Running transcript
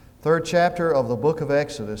Third chapter of the book of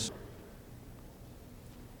Exodus.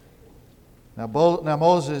 Now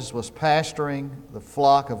Moses was pasturing the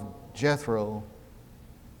flock of Jethro,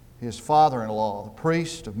 his father-in-law, the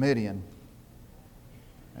priest of Midian.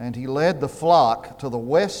 And he led the flock to the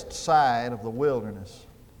west side of the wilderness.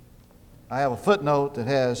 I have a footnote that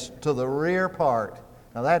has to the rear part.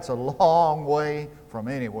 Now that's a long way from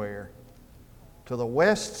anywhere. To the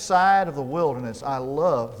west side of the wilderness. I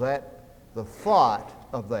love the thought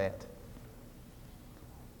of that.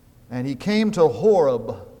 And he came to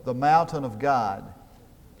Horeb, the mountain of God.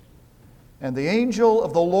 And the angel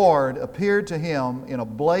of the Lord appeared to him in a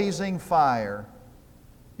blazing fire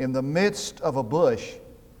in the midst of a bush.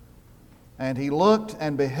 And he looked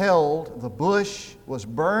and beheld the bush was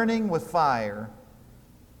burning with fire,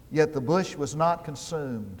 yet the bush was not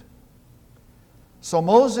consumed. So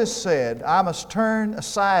Moses said, I must turn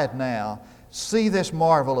aside now, see this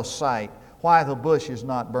marvelous sight, why the bush is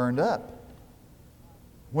not burned up.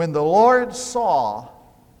 When the Lord saw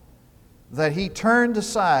that he turned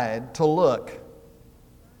aside to look,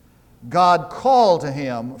 God called to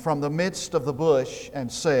him from the midst of the bush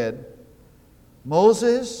and said,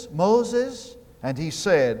 Moses, Moses, and he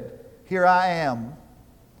said, Here I am.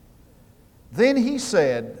 Then he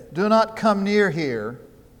said, Do not come near here.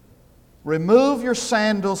 Remove your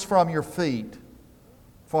sandals from your feet,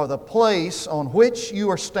 for the place on which you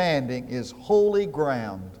are standing is holy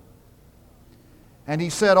ground. And he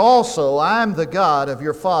said also, I am the God of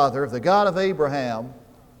your father, the God of Abraham,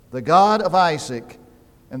 the God of Isaac,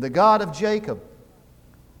 and the God of Jacob.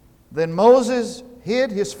 Then Moses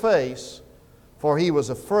hid his face, for he was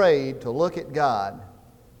afraid to look at God.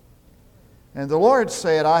 And the Lord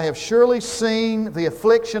said, I have surely seen the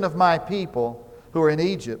affliction of my people who are in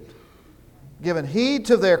Egypt, given heed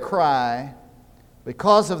to their cry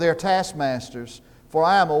because of their taskmasters, for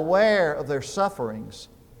I am aware of their sufferings.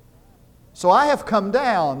 So I have come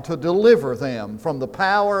down to deliver them from the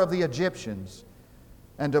power of the Egyptians,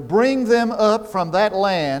 and to bring them up from that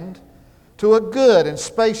land to a good and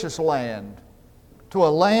spacious land, to a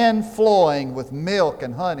land flowing with milk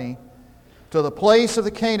and honey, to the place of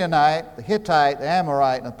the Canaanite, the Hittite, the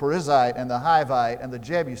Amorite, and the Perizzite, and the Hivite, and the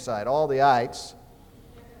Jebusite, all the ites.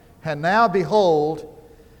 And now behold,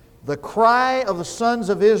 the cry of the sons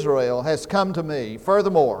of Israel has come to me.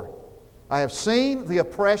 Furthermore, I have seen the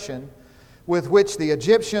oppression with which the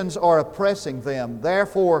Egyptians are oppressing them.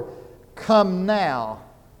 Therefore, come now,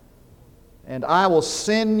 and I will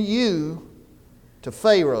send you to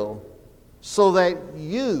Pharaoh, so that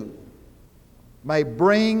you may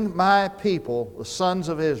bring my people, the sons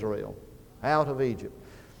of Israel, out of Egypt.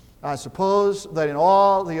 I suppose that in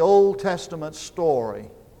all the Old Testament story,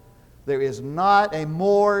 there is not a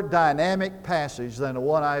more dynamic passage than the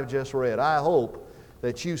one I've just read. I hope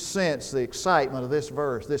that you sense the excitement of this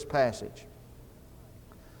verse, this passage.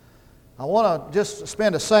 I want to just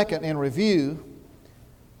spend a second in review.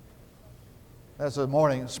 That's this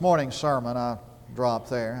morning's sermon I dropped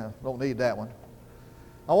there. I don't need that one.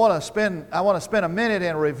 I want to spend a minute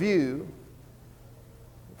in review.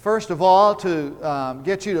 First of all, to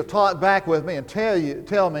get you to talk back with me and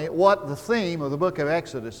tell me what the theme of the book of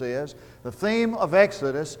Exodus is. The theme of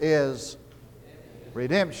Exodus is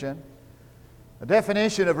redemption. The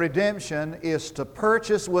definition of redemption is to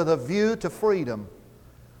purchase with a view to freedom.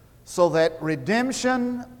 So that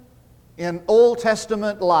redemption in Old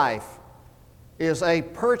Testament life is a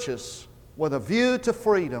purchase with a view to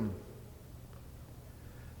freedom.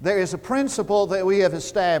 There is a principle that we have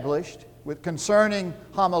established concerning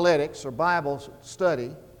homiletics or Bible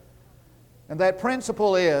study, and that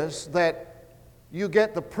principle is that you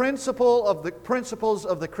get the principles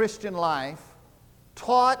of the Christian life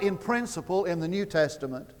taught in principle in the New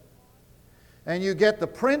Testament, and you get the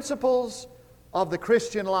principles of the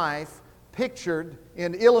Christian life pictured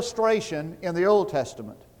in illustration in the Old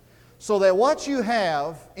Testament. So that what you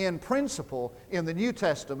have in principle in the New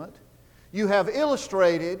Testament, you have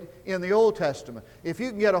illustrated in the Old Testament. If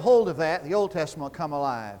you can get a hold of that, the Old Testament will come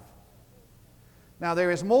alive. Now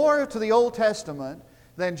there is more to the Old Testament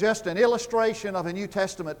than just an illustration of a New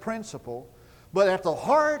Testament principle, but at the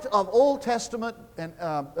heart of Old Testament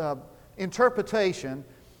interpretation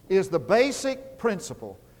is the basic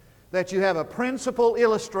principle that you have a principle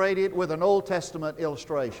illustrated with an Old Testament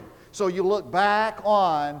illustration. So you look back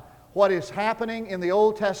on what is happening in the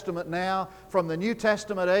Old Testament now from the New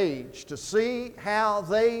Testament age to see how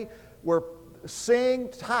they were seeing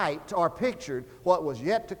typed or pictured what was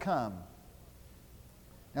yet to come.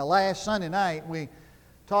 Now last Sunday night we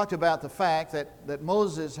talked about the fact that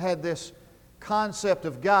Moses had this concept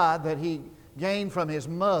of God that he gained from his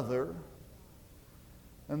mother.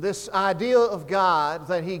 And this idea of God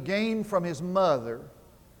that he gained from his mother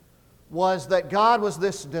was that God was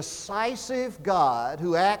this decisive God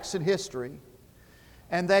who acts in history,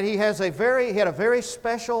 and that he had a very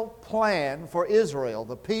special plan for Israel,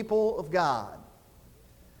 the people of God.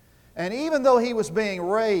 And even though he was being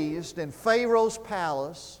raised in Pharaoh's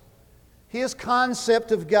palace, his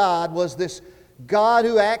concept of God was this God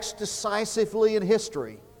who acts decisively in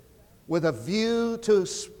history with a view to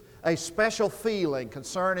a special feeling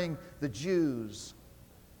concerning the Jews.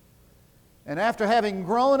 And after having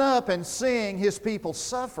grown up and seeing his people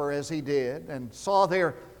suffer as he did and saw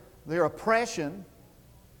their oppression,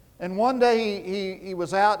 and one day he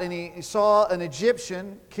was out and he saw an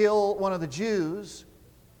Egyptian kill one of the Jews,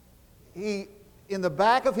 in the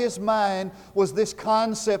back of his mind was this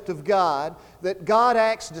concept of God, that God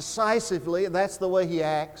acts decisively, and that's the way he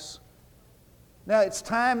acts. Now it's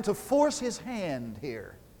time to force his hand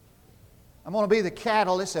here. I'm going to be the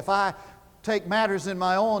catalyst. If I take matters in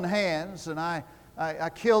my own hands and I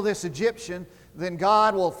kill this Egyptian, then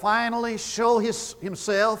God will finally show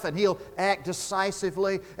himself and he'll act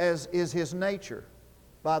decisively as is his nature.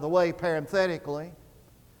 By the way, parenthetically,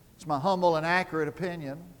 it's my humble and accurate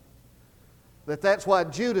opinion that's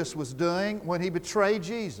what Judas was doing when he betrayed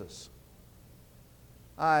Jesus.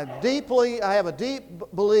 I have a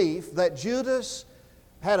deep belief that Judas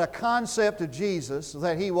had a concept of Jesus,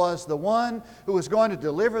 that he was the one who was going to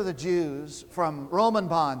deliver the Jews from Roman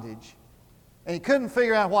bondage. And he couldn't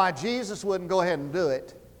figure out why Jesus wouldn't go ahead and do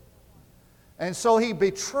it. And so he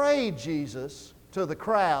betrayed Jesus to the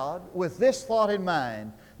crowd with this thought in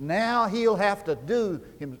mind: now he'll have to do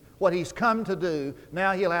what he's come to do.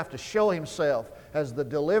 Now he'll have to show himself as the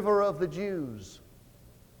deliverer of the Jews.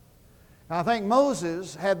 Now, I think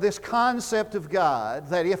Moses had this concept of God,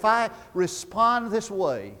 that if I respond this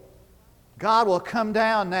way, God will come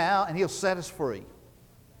down now and he'll set us free.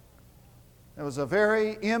 It was a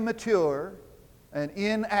very immature and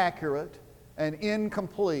inaccurate and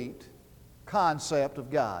incomplete concept of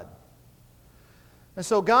God. And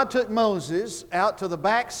so God took Moses out to the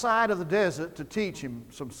backside of the desert to teach him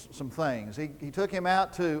some things. He took him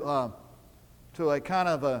out to a kind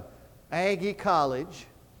of a Aggie college,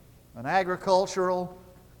 an agricultural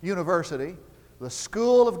university, the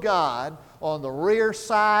school of God on the rear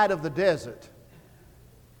side of the desert.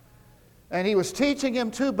 And he was teaching him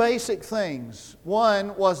two basic things.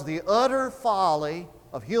 One was the utter folly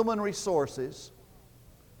of human resources.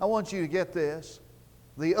 I want you to get this.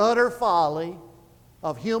 The utter folly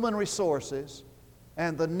of human resources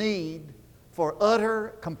and the need for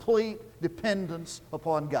utter, complete dependence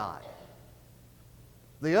upon God.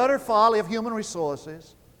 The utter folly of human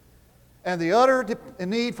resources and the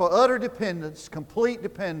need for utter dependence, complete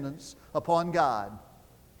dependence upon God.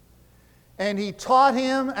 And he taught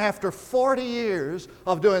him, after 40 years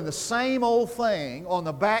of doing the same old thing on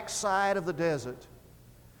the backside of the desert,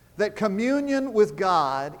 that communion with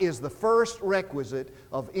God is the first requisite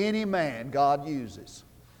of any man God uses.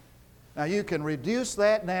 Now you can reduce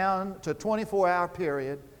that down to a 24-hour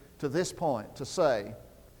period to this point, to say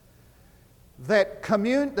that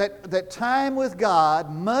time with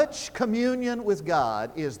God, much communion with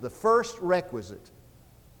God, is the first requisite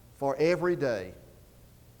for every day.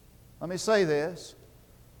 Let me say this.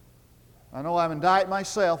 I know I'm indicting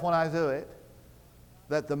myself when I do it,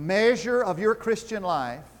 that the measure of your Christian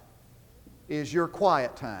life is your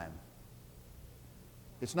quiet time.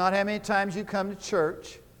 It's not how many times you come to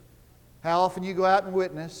church, how often you go out and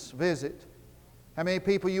witness, visit, how many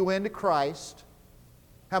people you win to Christ,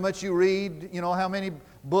 how much you read, how many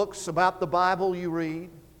books about the Bible you read,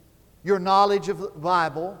 your knowledge of the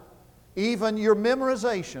Bible, even your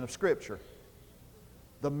memorization of Scripture.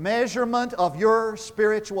 The measurement of your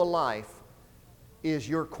spiritual life is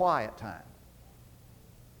your quiet time.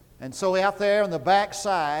 And so out there on the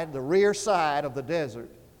backside, the rear side of the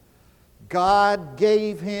desert, God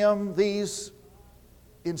gave him these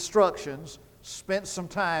instructions, spent some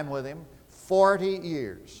time with him, 40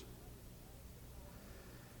 years.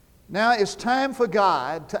 Now it's time for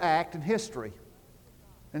God to act in history.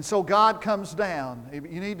 And so God comes down. You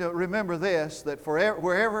need to remember this, that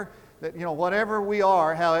whatever we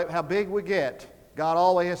are, how big we get, God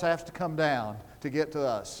always has to come down to get to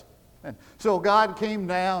us. And so God came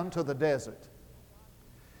down to the desert.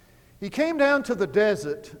 He came down to the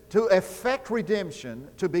desert to effect redemption,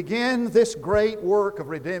 to begin this great work of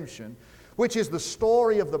redemption, which is the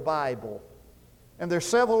story of the Bible. And there's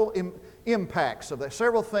several impacts of that,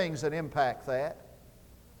 several things that impact that.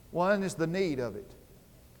 One is the need of it.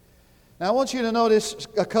 Now I want you to notice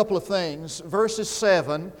a couple of things. Verses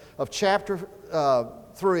 7 of chapter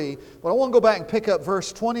 3, but I want to go back and pick up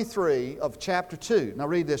verse 23 of chapter 2. Now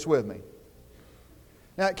read this with me.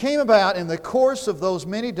 Now it came about in the course of those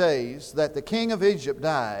many days that the king of Egypt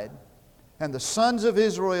died, and the sons of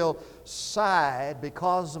Israel sighed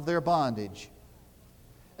because of their bondage.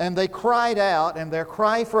 And they cried out, and their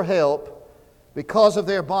cry for help because of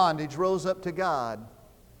their bondage rose up to God.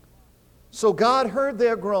 So God heard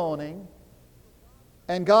their groaning,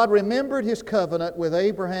 and God remembered His covenant with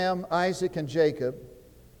Abraham, Isaac, and Jacob.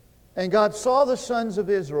 And God saw the sons of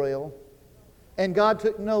Israel, and God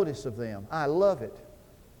took notice of them. I love it.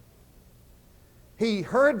 He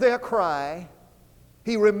heard their cry.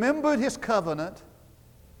 He remembered His covenant.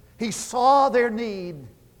 He saw their need,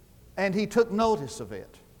 and He took notice of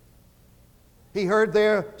it. He heard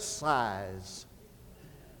their sighs.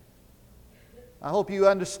 I hope you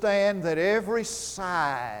understand that every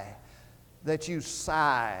sigh that you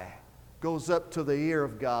sigh goes up to the ear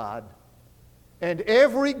of God. And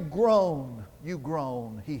every groan you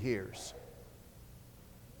groan, He hears.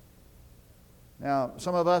 Now,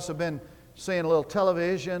 some of us have been seeing a little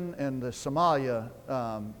television and the Somalia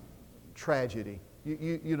tragedy.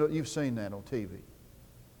 You've seen that on TV.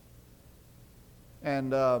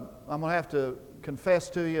 And I'm going to have to confess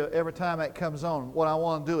to you, every time that comes on, what I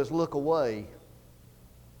want to do is look away.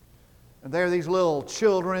 And there are these little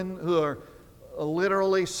children who are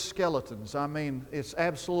literally skeletons. I mean, it's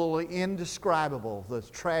absolutely indescribable, the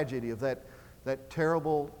tragedy of that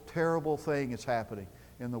terrible, terrible thing that's happening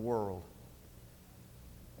in the world.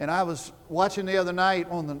 And I was watching the other night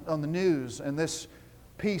on the news, and this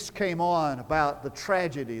piece came on about the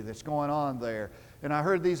tragedy that's going on there. And I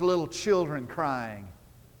heard these little children crying.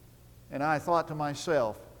 And I thought to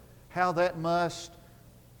myself, how that must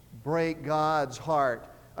break God's heart.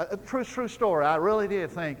 A true story. I really did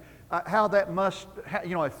think how that must,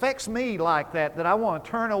 affects me like that I want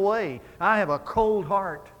to turn away. I have a cold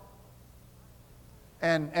heart.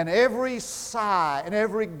 And every sigh and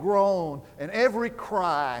every groan and every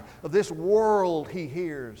cry of this world He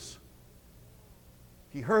hears.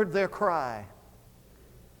 He heard their cry.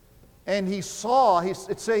 And He saw,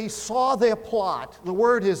 He saw their plot. The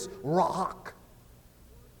word is rock.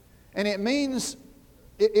 And it means,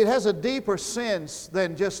 it has a deeper sense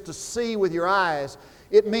than just to see with your eyes.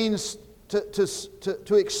 It means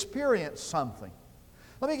to experience something.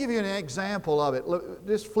 Let me give you an example of it.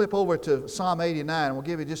 Just flip over to Psalm 89, and we'll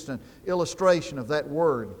give you just an illustration of that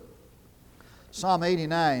word. Psalm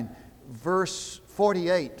 89, verse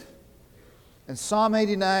 48. And Psalm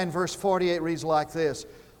 89, verse 48 reads like this: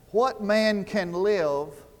 What man can live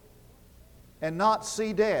and not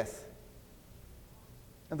see death?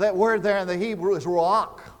 And that word there in the Hebrew is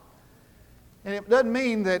ruach. And it doesn't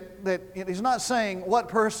mean that he's not saying what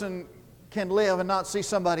person can live and not see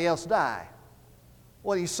somebody else die.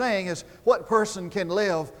 What he's saying is what person can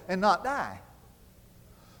live and not die?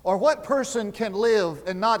 Or what person can live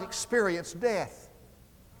and not experience death?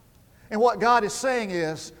 And what God is saying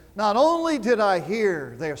is, not only did I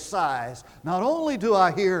hear their sighs, not only do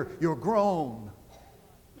I hear your groan,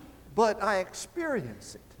 but I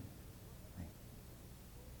experience it.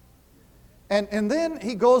 And then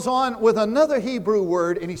he goes on with another Hebrew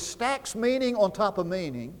word, and he stacks meaning on top of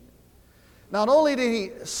meaning. Not only did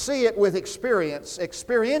he see it with experience,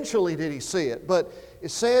 experientially did he see it, but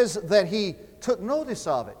it says that he took notice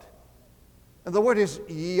of it. And the word is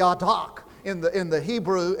yadak in the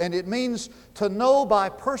Hebrew, and it means to know by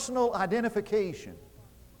personal identification.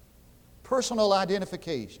 Personal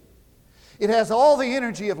identification. It has all the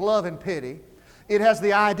energy of love and pity. It has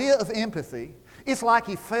the idea of empathy. It's like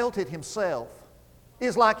he felt it himself.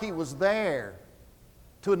 It's like he was there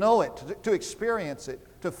to know it, to experience it,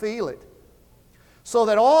 to feel it. So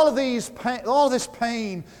that all this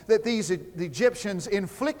pain that the Egyptians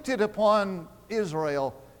inflicted upon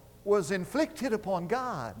Israel was inflicted upon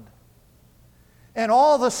God. And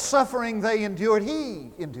all the suffering they endured, He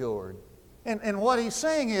endured. And what he's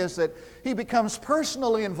saying is that he becomes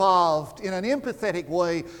personally involved in an empathetic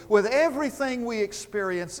way with everything we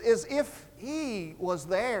experience as if he was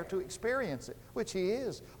there to experience it, which he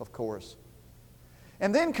is, of course.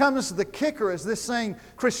 And then comes the kicker as this thing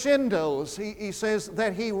crescendos. He says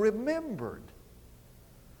that he remembered.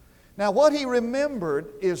 Now, what he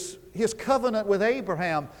remembered is his covenant with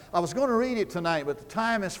Abraham. I was going to read it tonight, but the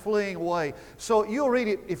time is fleeing away. So you'll read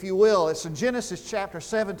it if you will. It's in Genesis chapter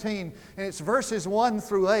 17, and it's verses 1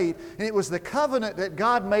 through 8. And it was the covenant that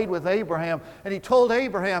God made with Abraham. And He told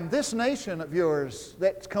Abraham, this nation of yours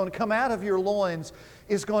that's going to come out of your loins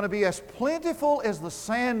is going to be as plentiful as the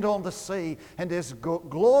sand on the sea, and as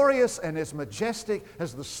glorious and as majestic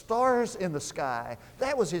as the stars in the sky.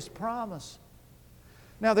 That was His promise.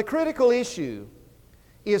 Now, the critical issue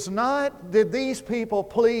is not did these people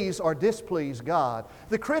please or displease God.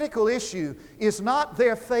 The critical issue is not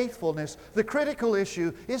their faithfulness. The critical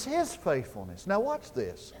issue is His faithfulness. Now watch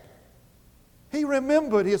this. He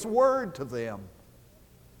remembered His word to them.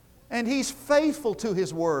 And He's faithful to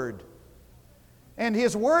His word. And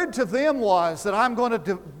His word to them was that I'm going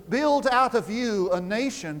to build out of you a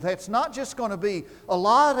nation that's not just going to be a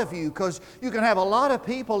lot of you, because you can have a lot of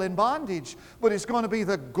people in bondage, but it's going to be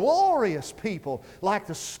the glorious people like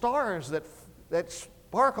the stars that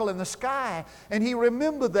sparkle in the sky. And He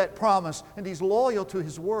remembered that promise, and He's loyal to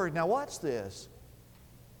His word. Now watch this.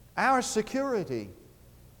 Our security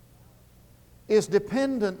is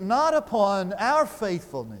dependent not upon our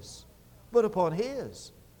faithfulness, but upon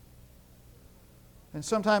His. And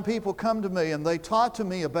sometimes people come to me and they talk to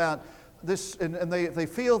me about this, and they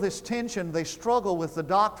feel this tension. They struggle with the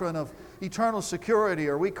doctrine of eternal security,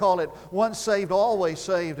 or we call it once saved, always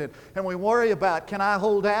saved. And we worry about, can I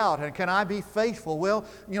hold out and can I be faithful? Well,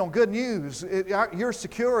 good news. Your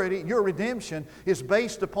security, your redemption is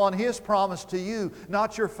based upon His promise to you,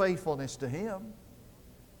 not your faithfulness to Him.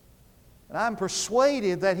 And I'm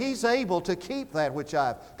persuaded that He's able to keep that which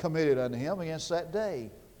I've committed unto Him against that day.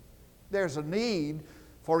 There's a need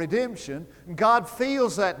for redemption. And God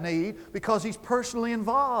feels that need because He's personally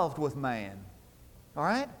involved with man. All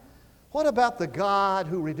right? What about the God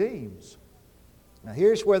who redeems? Now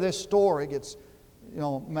here's where this story gets,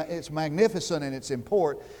 it's magnificent and it's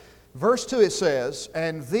important. Verse 2 it says,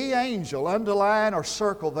 and the angel, underline or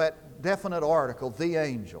circle that definite article, the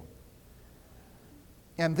angel.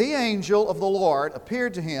 And the angel of the Lord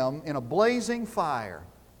appeared to him in a blazing fire.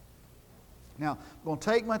 Now, I'm going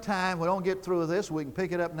to take my time. We don't get through this. We can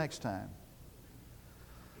pick it up next time.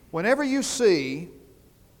 Whenever you see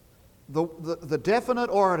the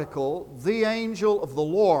definite article, the angel of the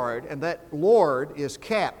Lord, and that Lord is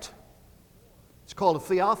capped, it's called a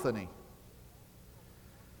theophany.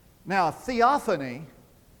 Now, a theophany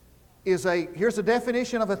here's a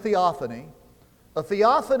definition of a theophany. A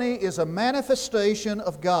theophany is a manifestation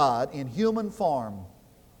of God in human form.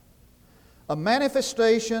 A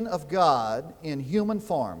manifestation of God in human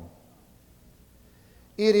form.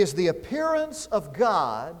 It is the appearance of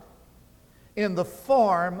God in the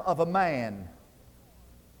form of a man.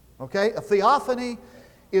 Okay? A theophany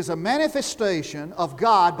is a manifestation of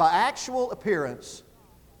God by actual appearance.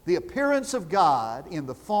 The appearance of God in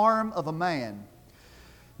the form of a man.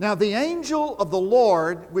 Now the angel of the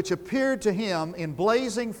Lord, which appeared to him in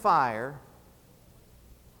blazing fire,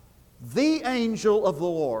 the angel of the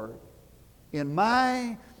Lord, in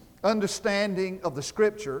my understanding of the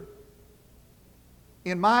Scripture,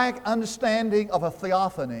 in my understanding of a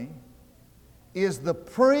theophany, is the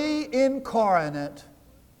pre-incarnate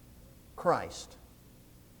Christ.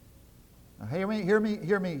 Now hear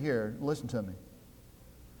me here. Listen to me.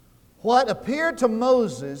 What appeared to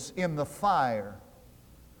Moses in the fire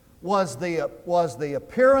was the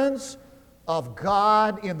appearance of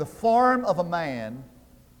God in the form of a man,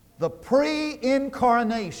 the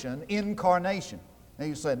pre-incarnation, incarnation. Now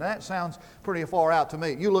you say, that sounds pretty far out to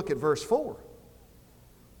me. You look at verse 4.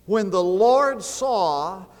 When the Lord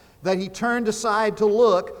saw that he turned aside to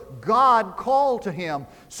look, God called to him.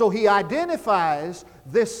 So he identifies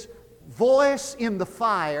this voice in the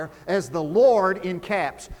fire as the Lord in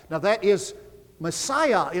caps. Now that is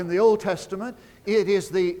Messiah in the Old Testament. It is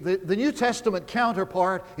the New Testament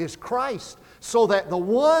counterpart is Christ. So that the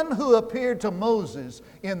one who appeared to Moses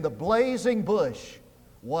in the blazing bush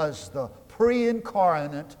was the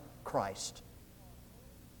pre-incarnate Christ.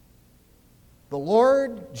 The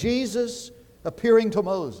Lord Jesus appearing to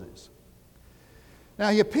Moses. Now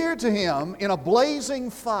he appeared to him in a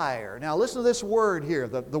blazing fire. Now listen to this word here.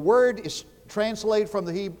 The word is translated from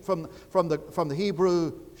the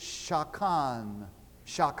Hebrew shakan.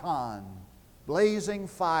 Shakan. Blazing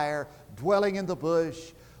fire, dwelling in the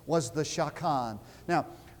bush, was the shakan. Now,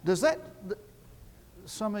 does that,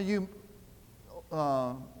 some of you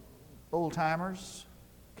old-timers,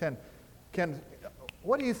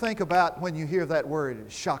 what do you think about when you hear that word,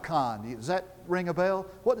 shakan? Does that ring a bell?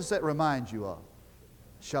 What does that remind you of?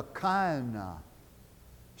 Shekinah.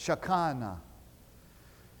 Shekinah.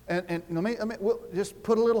 And we'll just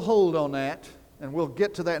put a little hold on that, and we'll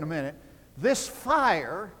get to that in a minute. This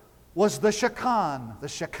fire was the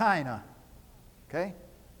Shekinah. Okay?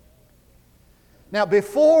 Now,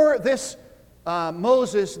 before this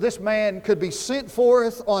this man could be sent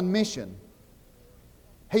forth on mission,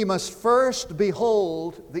 he must first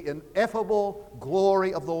behold the ineffable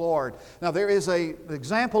glory of the Lord. Now, there is an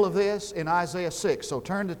example of this in Isaiah 6. So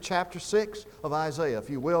turn to chapter 6 of Isaiah, if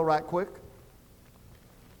you will, right quick.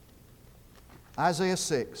 Isaiah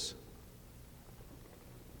 6.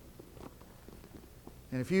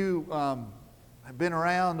 And if you have been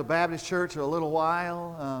around the Baptist church a little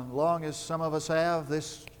while, long as some of us have,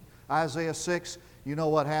 this Isaiah 6, you know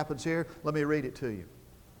what happens here. Let me read it to you.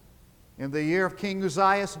 In the year of King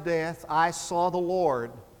Uzziah's death, I saw the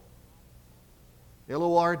Lord,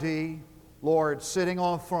 L-O-R-D, Lord, sitting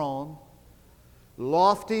on a throne,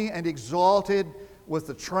 lofty and exalted, with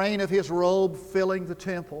the train of His robe filling the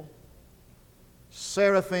temple.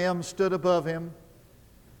 Seraphim stood above Him,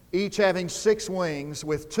 each having 6 wings.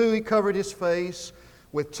 With 2 He covered His face,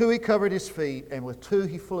 with 2 He covered His feet, and with 2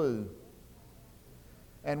 He flew.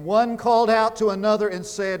 And one called out to another and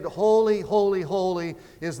said, Holy, holy, holy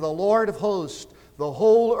is the Lord of hosts. The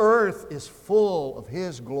whole earth is full of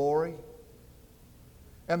His glory.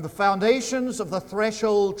 And the foundations of the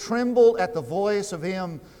threshold trembled at the voice of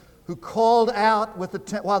Him who called out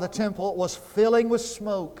while the temple was filling with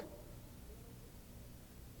smoke.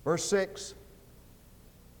 Verse 6.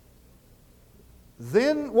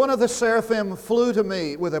 Then one of the seraphim flew to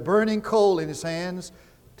me with a burning coal in his hands,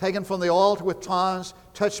 taken from the altar with tongs,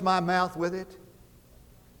 touched my mouth with it.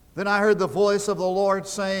 Then I heard the voice of the Lord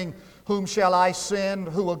saying, Whom shall I send?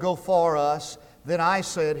 Who will go for us? Then I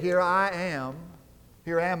said, Here am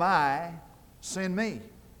I, send me.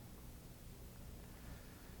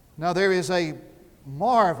 Now there is a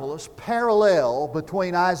marvelous parallel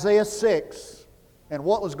between Isaiah 6 and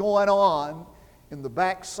what was going on in the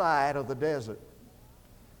backside of the desert.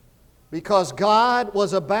 Because God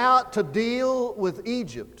was about to deal with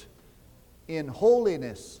Egypt in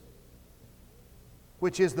holiness,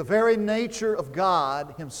 which is the very nature of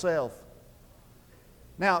God Himself.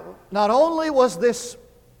 Now, not only was this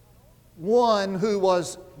one who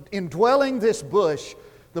was indwelling this bush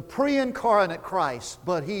the pre-incarnate Christ,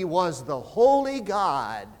 but He was the holy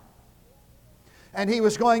God. And He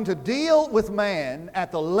was going to deal with man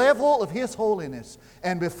at the level of His holiness.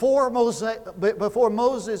 And before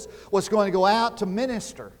Moses was going to go out to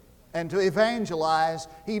minister and to evangelize,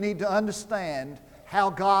 he needed to understand how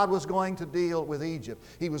God was going to deal with Egypt.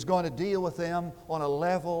 He was going to deal with them on a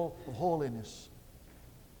level of holiness.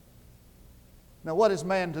 Now, what is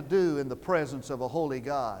man to do in the presence of a holy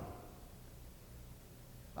God?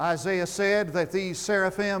 Isaiah said that these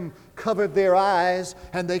seraphim covered their eyes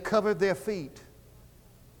and they covered their feet.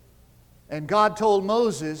 And God told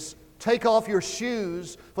Moses, take off your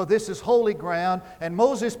shoes, for this is holy ground. And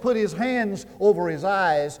Moses put his hands over his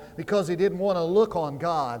eyes because he didn't want to look on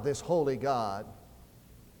God, this holy God.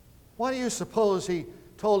 Why do you suppose he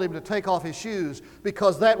told him to take off his shoes?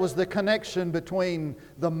 Because that was the connection between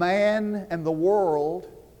the man and the world.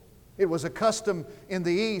 It was a custom in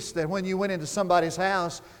the East that when you went into somebody's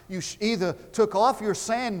house, you either took off your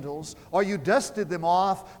sandals or you dusted them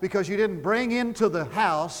off because you didn't bring into the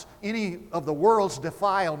house any of the world's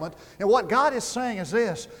defilement. And what God is saying is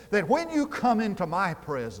this, that when you come into my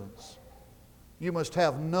presence, you must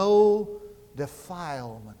have no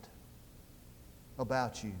defilement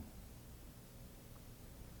about you.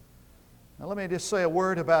 Now let me just say a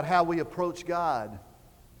word about how we approach God.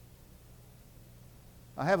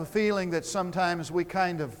 I have a feeling that sometimes we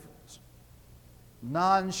kind of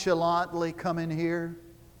nonchalantly come in here.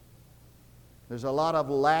 There's a lot of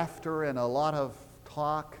laughter and a lot of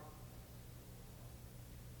talk.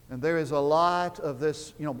 And there is a lot of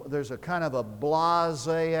this, there's a kind of a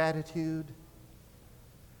blasé attitude.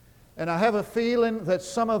 And I have a feeling that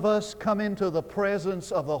some of us come into the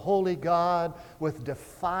presence of the holy God with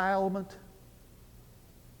defilement.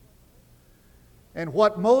 And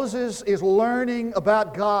what Moses is learning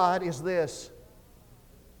about God is this,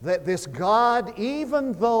 that this God,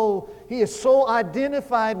 even though He is so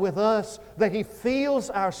identified with us that He feels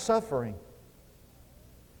our suffering,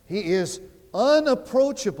 He is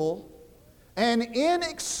unapproachable and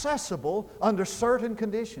inaccessible under certain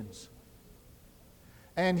conditions.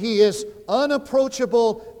 And He is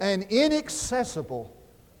unapproachable and inaccessible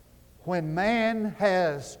when man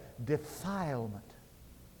has defilement,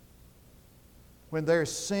 when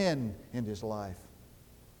there's sin in his life.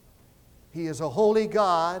 He is a holy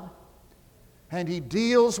God, and He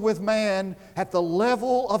deals with man at the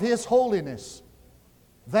level of His holiness.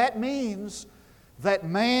 That means that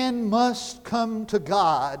man must come to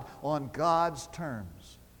God on God's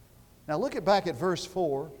terms. Now look back at verse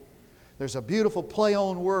 4. There's a beautiful play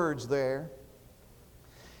on words there.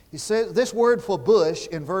 He says this word for bush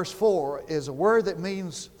in verse 4 is a word that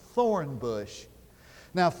means thorn bush.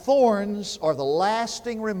 Now, thorns are the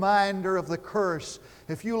lasting reminder of the curse.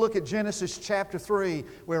 If you look at Genesis chapter 3,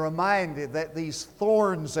 we're reminded that these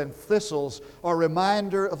thorns and thistles are a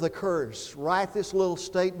reminder of the curse. Write this little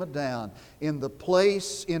statement down. Into the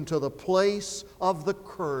place of the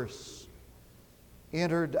curse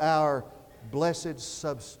entered our blessed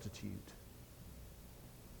substitute.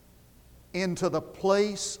 Into the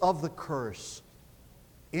place of the curse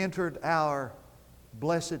entered our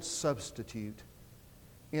blessed substitute.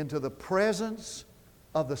 Into the presence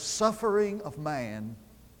of the suffering of man,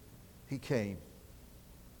 He came.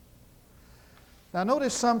 Now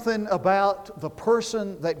notice something about the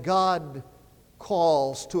person that God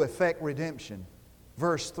calls to effect redemption.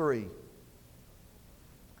 Verse 3.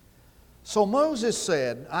 So Moses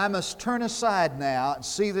said, I must turn aside now and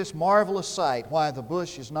see this marvelous sight, why the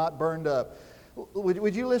bush is not burned up.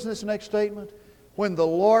 Would you listen to this next statement? When the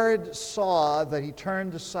Lord saw that he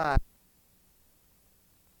turned aside,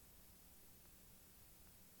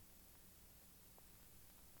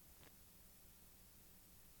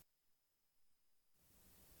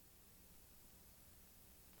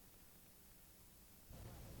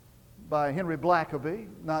 by Henry Blackaby,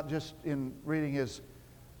 not just in reading his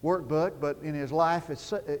workbook, but in his life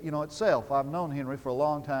itself. I've known Henry for a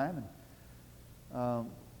long time, and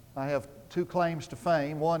I have two claims to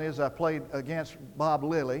fame. One is I played against Bob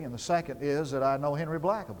Lilly, and the second is that I know Henry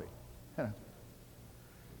Blackaby.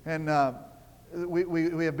 And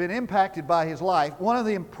we have been impacted by his life. One of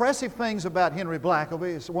the impressive things about Henry Blackaby,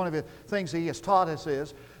 is one of the things he has taught us,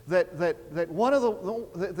 is that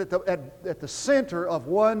at the center of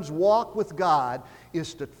one's walk with God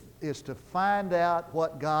is to find out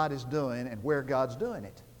what God is doing and where God's doing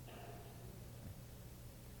it.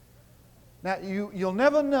 Now you'll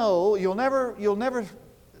never know, you'll never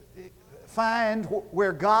find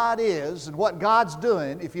where God is and what God's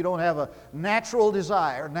doing if you don't have a natural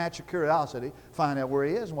desire, natural curiosity, find out where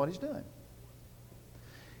He is and what He's doing.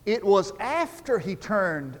 It was after he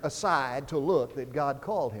turned aside to look that God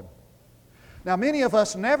called him. Now many of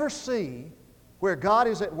us never see where God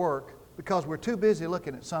is at work because we're too busy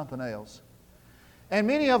looking at something else. And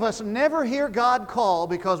many of us never hear God call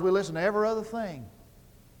because we listen to every other thing.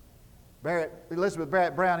 Elizabeth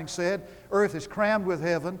Barrett Browning said, earth is crammed with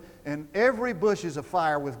heaven and every bush is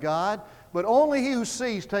afire with God, but only he who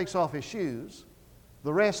sees takes off his shoes.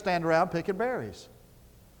 The rest stand around picking berries.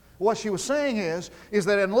 What she was saying is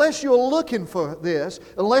that unless you're looking for this,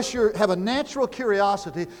 unless you have a natural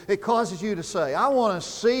curiosity, it causes you to say, I want to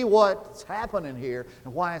see what's happening here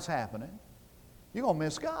and why it's happening. You're going to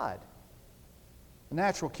miss God.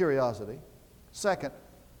 Natural curiosity. Second,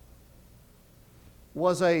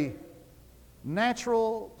 was a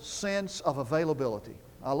natural sense of availability.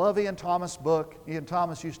 I love Ian Thomas' book. Ian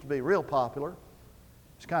Thomas used to be real popular.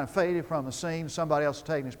 He's kind of faded from the scene. Somebody else has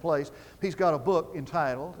taken his place. He's got a book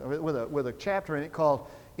entitled, with a chapter in it called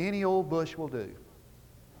Any Old Bush Will Do.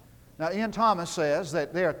 Now, Ian Thomas says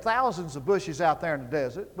that there are thousands of bushes out there in the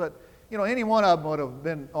desert, but any one of them would have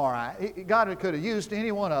been all right. God could have used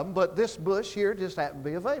any one of them, but this bush here just happened to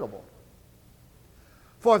be available.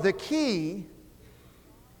 For the key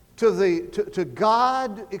to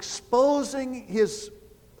God exposing His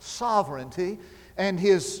sovereignty and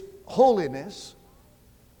His holiness,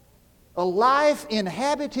 a life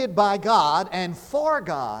inhabited by God and for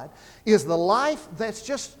God is the life that's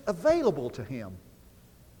just available to Him.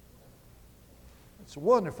 It's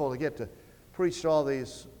wonderful to get to preach to all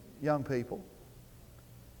these young people.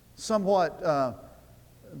 Somewhat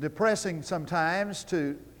depressing sometimes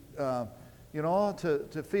to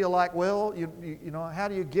feel like, well, how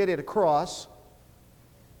do you get it across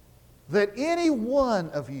that any one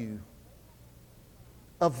of you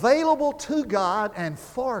available to God and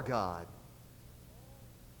for God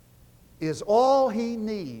is all He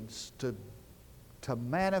needs to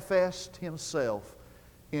manifest Himself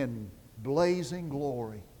in blazing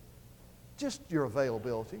glory. Just your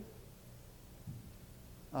availability.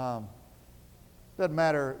 Doesn't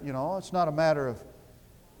matter, it's not a matter of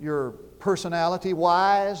your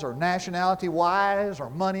personality-wise or nationality-wise or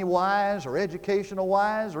money-wise or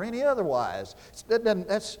educational-wise or any other-wise.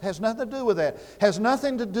 That has nothing to do with that. Has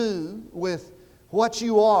nothing to do with what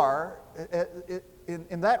you are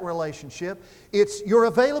in that relationship. It's your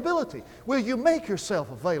availability. Will you make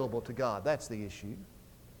yourself available to God? That's the issue.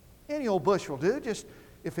 Any old bush will do, just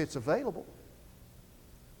if it's available.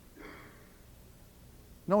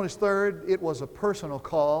 Notice third, it was a personal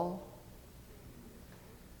call.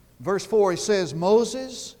 Verse 4, he says,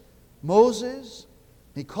 Moses, Moses,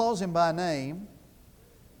 he calls him by name,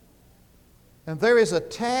 and there is a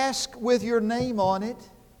task with your name on it.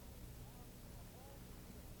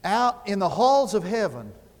 Out in the halls of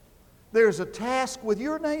heaven, there's a task with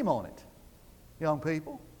your name on it, young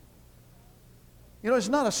people. It's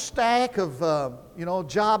not a stack of,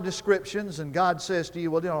 job descriptions, and God says to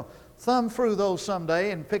you, well, thumb through those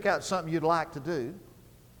someday and pick out something you'd like to do.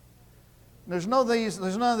 There's none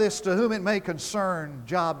of this to whom it may concern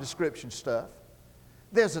job description stuff.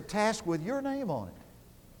 There's a task with your name on it.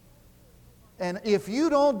 And if you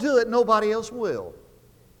don't do it, nobody else will.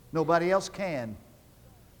 Nobody else can.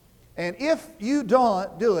 And if you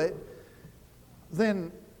don't do it,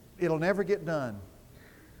 then it'll never get done.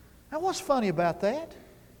 Now, what's funny about that?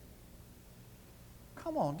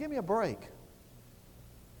 Come on, give me a break.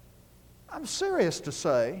 I'm serious to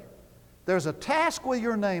say, there's a task with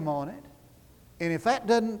your name on it, and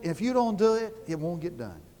if you don't do it, it won't get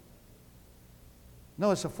done.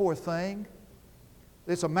 Notice the fourth thing.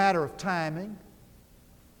 It's a matter of timing.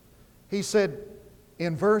 He said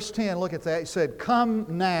in verse 10, look at that, he said, "Come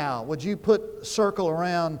now." Would you put a circle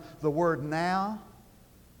around the word now?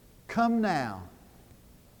 Come now.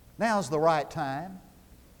 Now's the right time.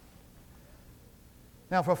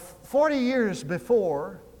 Now, for 40 years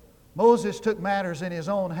before, Moses took matters in his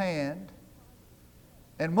own hand,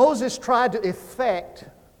 and Moses tried to effect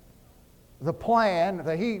the plan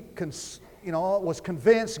that he was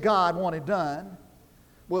convinced God wanted done.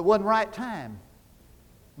 Well, it wasn't the right time.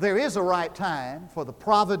 There is a right time for the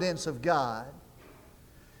providence of God.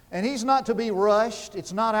 And He's not to be rushed.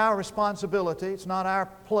 It's not our responsibility. It's not our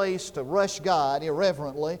place to rush God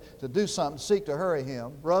irreverently, to do something, seek to hurry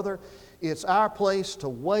Him. Brother, it's our place to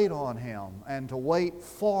wait on Him and to wait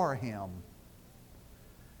for Him.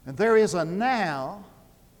 And there is a now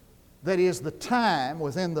that is the time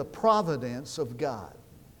within the providence of God.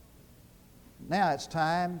 Now it's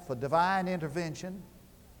time for divine intervention.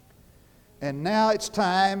 And now it's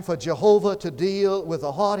time for Jehovah to deal with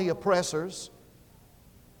the haughty oppressors.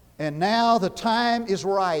 And now the time is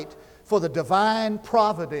right for the divine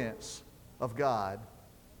providence of God.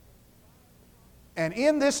 And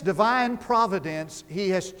in this divine providence,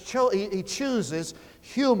 He chooses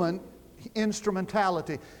human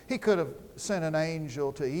instrumentality. He could have sent an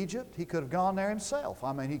angel to Egypt. He could have gone there Himself.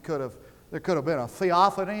 I mean, there could have been a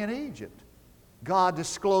theophany in Egypt. God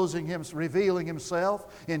disclosing revealing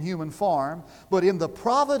Himself in human form. But in the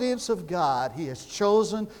providence of God, He has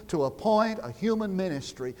chosen to appoint a human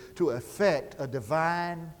ministry to effect a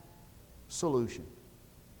divine solution.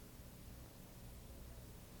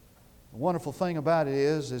 The wonderful thing about it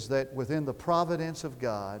is that within the providence of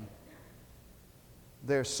God,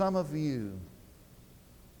 there's some of you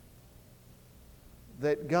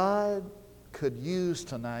that God could use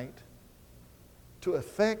tonight to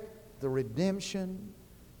effect the redemption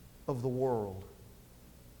of the world.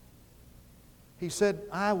 He said,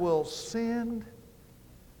 "I will send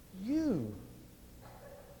you."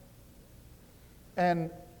 And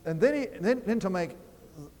then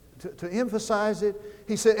to emphasize it,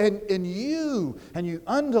 He said, and you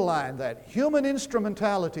underline that, human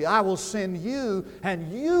instrumentality, I will send you,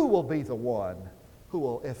 and you will be the one who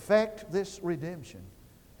will effect this redemption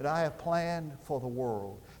that I have planned for the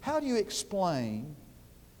world. How do you explain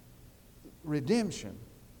redemption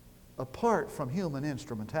apart from human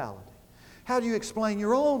instrumentality? How do you explain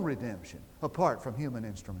your own redemption apart from human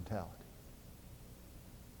instrumentality?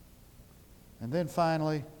 And then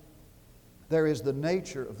finally, there is the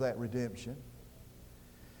nature of that redemption.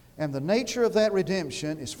 And the nature of that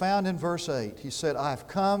redemption is found in verse 8. He said, "I've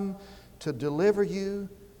come to deliver you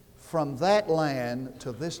from that land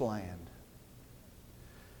to this land."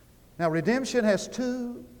 Now, redemption has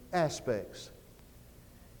two aspects.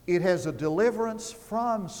 It has a deliverance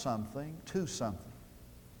from something to something.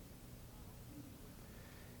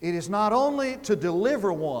 It is not only to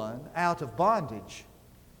deliver one out of bondage,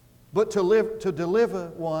 but to deliver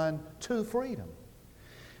one to freedom.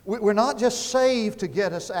 We're not just saved to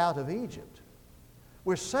get us out of Egypt.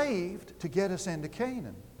 We're saved to get us into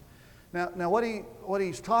Canaan. Now what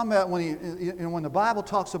he's talking about when the Bible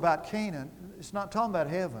talks about Canaan, it's not talking about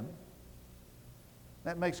heaven.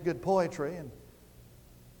 That makes good poetry and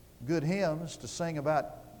good hymns to sing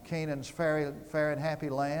about Canaan's fair and happy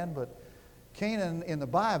land, but Canaan in the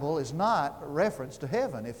Bible is not a reference to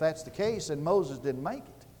heaven. If that's the case, then Moses didn't make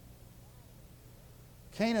it.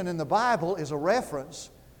 Canaan in the Bible is a reference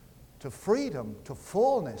to freedom, to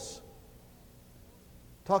fullness.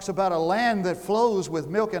 Talks about a land that flows with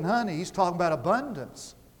milk and honey. He's talking about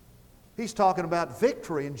abundance. He's talking about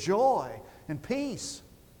victory and joy and peace.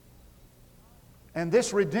 And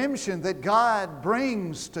this redemption that God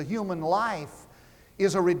brings to human life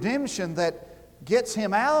is a redemption that gets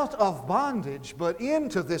him out of bondage, but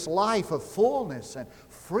into this life of fullness and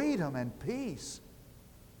freedom and peace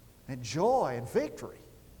and joy and victory.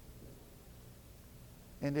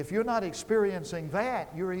 And if you're not experiencing that,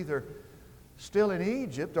 you're either still in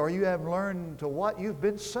Egypt or you haven't learned to what you've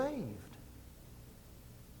been saved.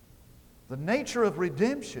 The nature of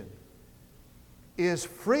redemption is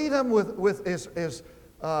freedom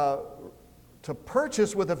to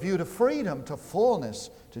purchase with a view to freedom, to fullness,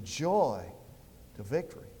 to joy, to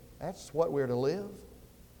victory. That's what we're to live.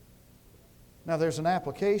 Now there's an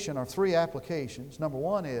application, or three applications. Number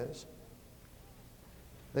one is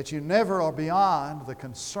that you never are beyond the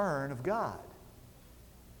concern of God.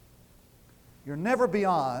 You're never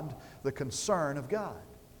beyond the concern of God.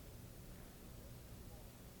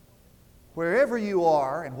 Wherever you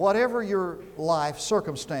are, and whatever your life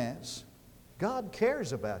circumstance, God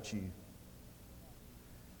cares about you.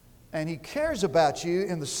 And He cares about you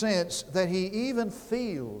in the sense that He even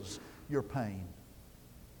feels your pain.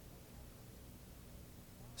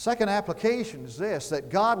 Second application is this, that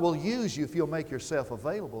God will use you if you'll make yourself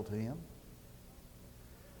available to Him.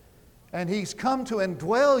 And He's come to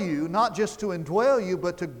indwell you, not just to indwell you,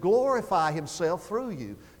 but to glorify Himself through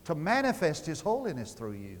you, to manifest His holiness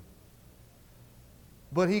through you.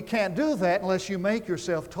 But He can't do that unless you make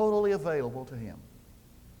yourself totally available to Him.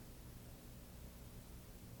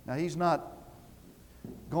 Now, He's not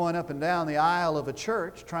going up and down the aisle of a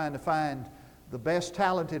church trying to find the best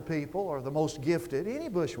talented people or the most gifted. Any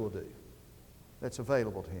bush will do that's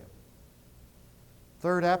available to Him.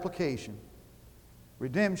 Third application,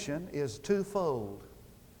 redemption is twofold.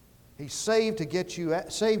 He saved you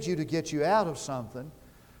to get you out of something,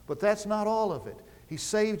 but that's not all of it. He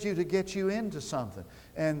saved you to get you into something.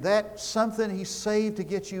 And that something He saved you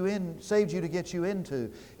to get you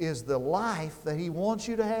into is the life that He wants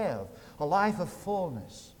you to have. A life of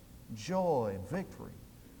fullness, joy, and victory,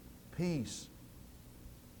 peace,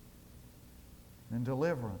 and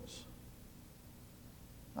deliverance.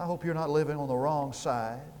 I hope you're not living on the wrong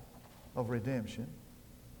side of redemption,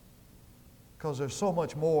 because there's so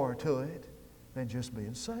much more to it than just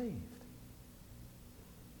being saved.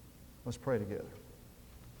 Let's pray together.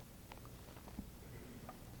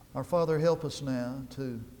 Our Father, help us now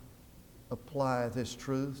to apply this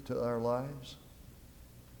truth to our lives.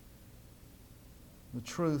 The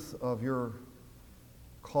truth of Your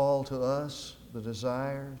call to us, the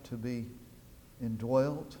desire to be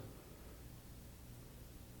indwelt,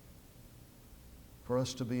 for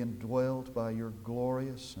us to be indwelt by Your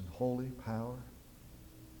glorious and holy power,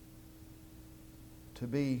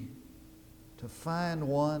 to find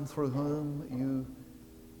one through whom You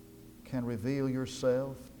can reveal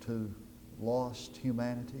Yourself to lost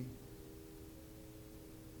humanity,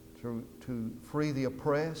 to free the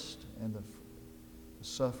oppressed and the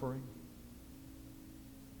suffering.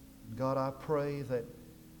 God, I pray that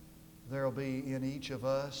there will be in each of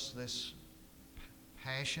us this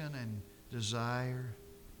passion and desire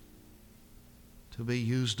to be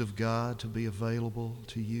used of God, to be available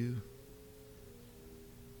to You,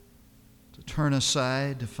 to turn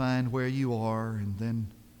aside to find where You are, and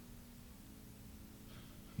then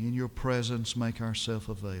in Your presence make ourselves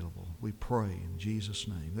available. We pray in Jesus'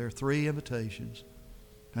 name. There are three invitations.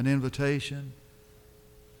 An invitation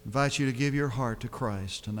invites you to give your heart to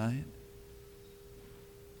Christ tonight.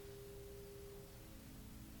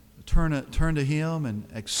 Turn to Him and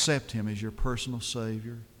accept Him as your personal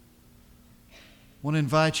Savior. I want to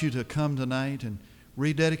invite you to come tonight and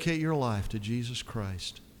rededicate your life to Jesus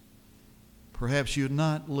Christ. Perhaps you're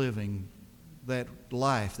not living that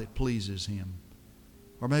life that pleases Him.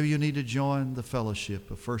 Or maybe you need to join the fellowship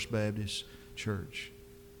of First Baptist Church.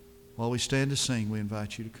 While we stand to sing, we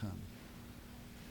invite you to come.